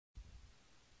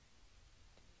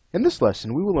In this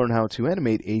lesson, we will learn how to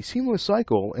animate a seamless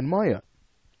cycle in Maya.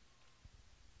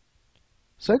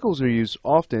 Cycles are used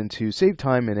often to save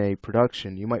time in a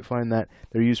production. You might find that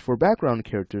they're used for background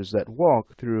characters that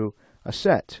walk through a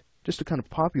set, just to kind of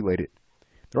populate it.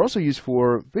 They're also used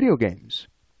for video games.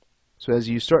 So as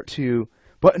you start to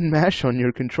button mash on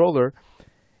your controller,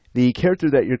 the character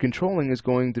that you're controlling is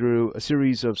going through a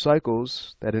series of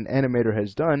cycles that an animator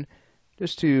has done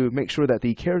just to make sure that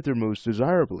the character moves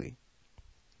desirably.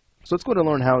 So let's go to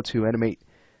learn how to animate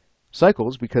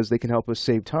cycles because they can help us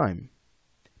save time.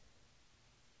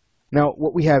 Now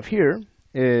what we have here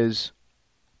is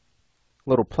a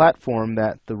little platform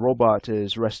that the robot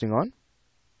is resting on.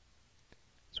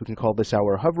 So we can call this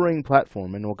our hovering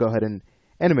platform, and we'll go ahead and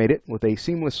animate it with a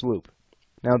seamless loop.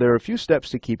 Now there are a few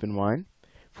steps to keep in mind.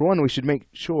 For one, we should make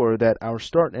sure that our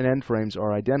start and end frames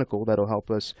are identical. That'll help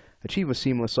us achieve a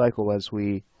seamless cycle as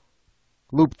we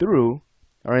loop through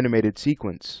our animated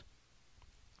sequence.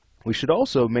 We should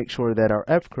also make sure that our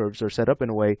F-curves are set up in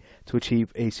a way to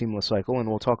achieve a seamless cycle, and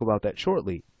we'll talk about that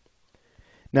shortly.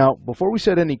 Now, before we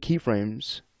set any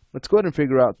keyframes, let's go ahead and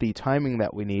figure out the timing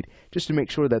that we need just to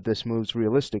make sure that this moves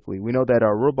realistically. We know that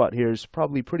our robot here is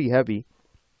probably pretty heavy,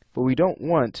 but we don't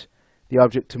want the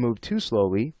object to move too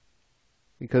slowly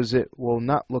because it will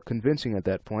not look convincing at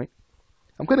that point.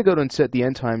 I'm going to go ahead and set the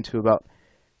end time to about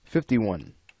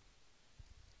 51.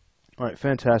 Alright,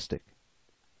 fantastic.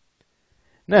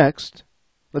 Next,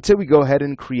 let's say we go ahead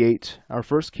and create our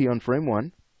first key on frame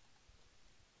 1.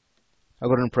 I'll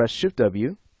go ahead and press Shift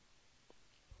W.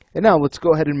 And now let's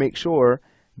go ahead and make sure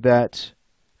that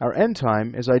our end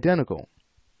time is identical.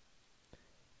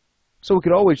 So we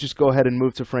could always just go ahead and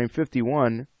move to frame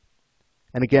 51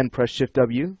 and again press Shift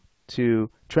W to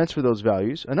transfer those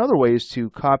values. Another way is to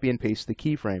copy and paste the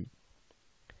keyframe.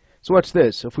 So watch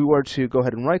this. If we were to go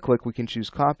ahead and right click, we can choose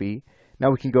copy.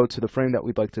 Now we can go to the frame that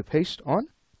we'd like to paste on.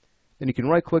 Then you can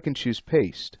right click and choose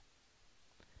paste.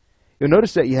 You'll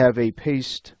notice that you have a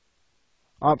paste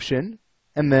option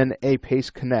and then a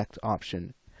paste connect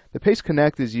option. The paste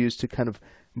connect is used to kind of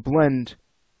blend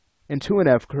into an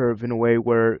F-curve in a way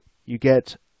where you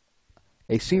get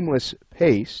a seamless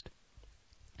paste,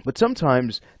 but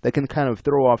sometimes that can kind of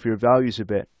throw off your values a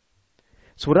bit.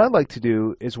 So what I'd like to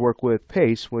do is work with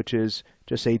paste, which is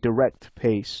just a direct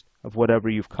paste of whatever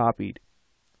you've copied.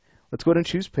 Let's go ahead and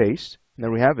choose paste, and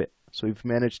there we have it. So we've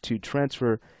managed to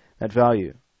transfer that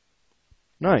value.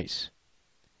 Nice.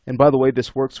 And by the way,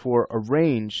 this works for a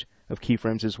range of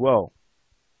keyframes as well.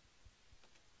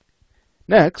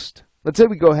 Next, let's say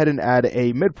we go ahead and add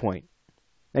a midpoint.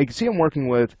 Now you can see I'm working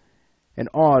with an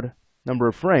odd number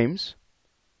of frames.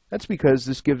 That's because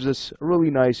this gives us a really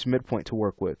nice midpoint to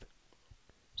work with.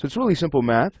 So it's really simple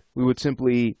math. We would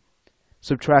simply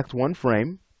subtract one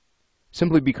frame,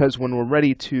 simply because when we're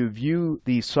ready to view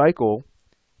the cycle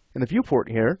in the viewport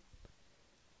here,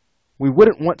 we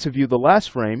wouldn't want to view the last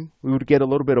frame. We would get a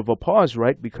little bit of a pause,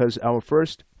 right, because our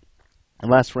first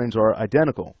and last frames are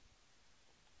identical.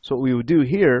 So what we would do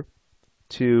here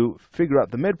to figure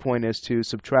out the midpoint is to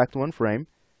subtract one frame,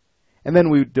 and then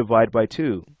we would divide by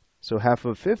 2. So half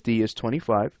of 50 is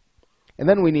 25, and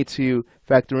then we need to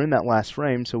factor in that last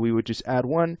frame, so we would just add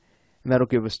 1, and that'll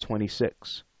give us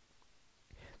 26.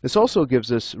 This also gives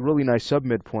us really nice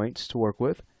sub-midpoints to work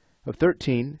with of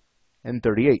 13 and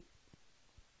 38.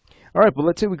 Alright, but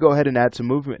let's say we go ahead and add some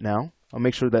movement now. I'll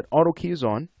make sure that auto key is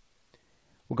on.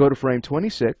 We'll go to frame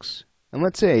 26, and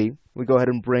let's say we go ahead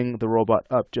and bring the robot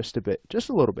up just a bit, just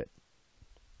a little bit.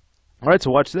 Alright, so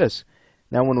watch this.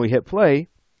 Now when we hit play,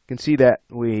 you can see that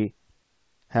we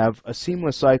have a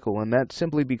seamless cycle, and that's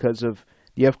simply because of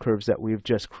the F-curves that we've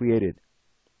just created.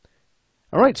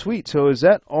 Alright, sweet. So is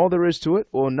that all there is to it?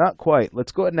 Well, not quite.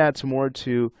 Let's go ahead and add some more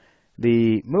to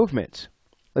the movement.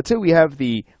 Let's say we have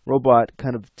the robot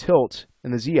kind of tilt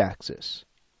in the Z-axis.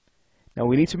 Now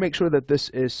we need to make sure that this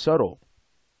is subtle.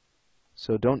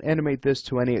 So don't animate this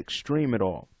to any extreme at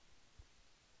all.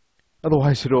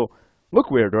 Otherwise it'll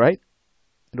look weird, right?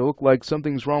 It'll look like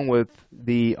something's wrong with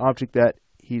the object that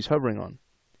he's hovering on.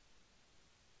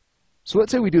 So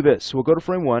let's say we do this. We'll go to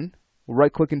frame 1, we'll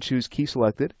right click and choose key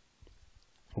selected.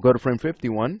 We'll go to frame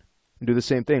 51 and do the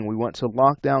same thing. We want to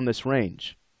lock down this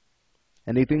range.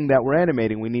 Anything that we're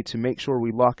animating, we need to make sure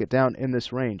we lock it down in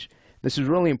this range. This is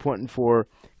really important for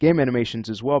game animations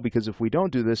as well, because if we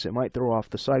don't do this, it might throw off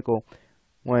the cycle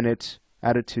when it's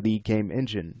added to the game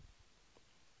engine.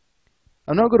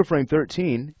 I'll now go to frame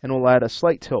 13 and we'll add a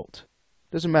slight tilt.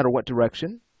 Doesn't matter what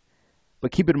direction,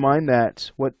 but keep in mind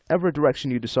that whatever direction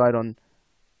you decide on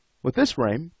with this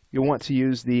frame, you'll want to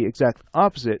use the exact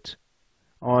opposite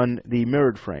on the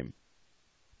mirrored frame.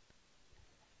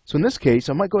 So in this case,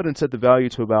 I might go ahead and set the value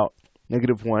to about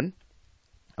 -1.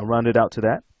 I'll round it out to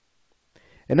that.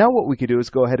 And now what we could do is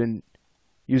go ahead and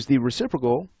use the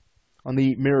reciprocal on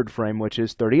the mirrored frame, which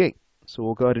is 38. So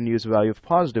we'll go ahead and use a value of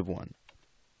 +1.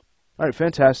 All right,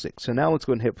 fantastic. So now let's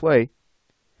go ahead and hit play.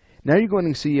 Now you're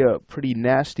going to see a pretty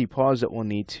nasty pause that we'll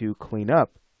need to clean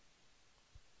up.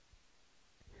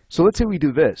 So let's say we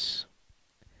do this.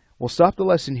 We'll stop the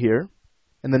lesson here.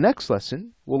 In the next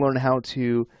lesson, we'll learn how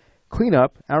to clean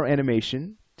up our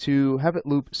animation to have it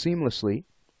loop seamlessly.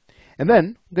 And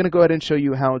then I'm going to go ahead and show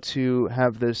you how to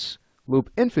have this loop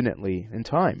infinitely in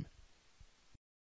time.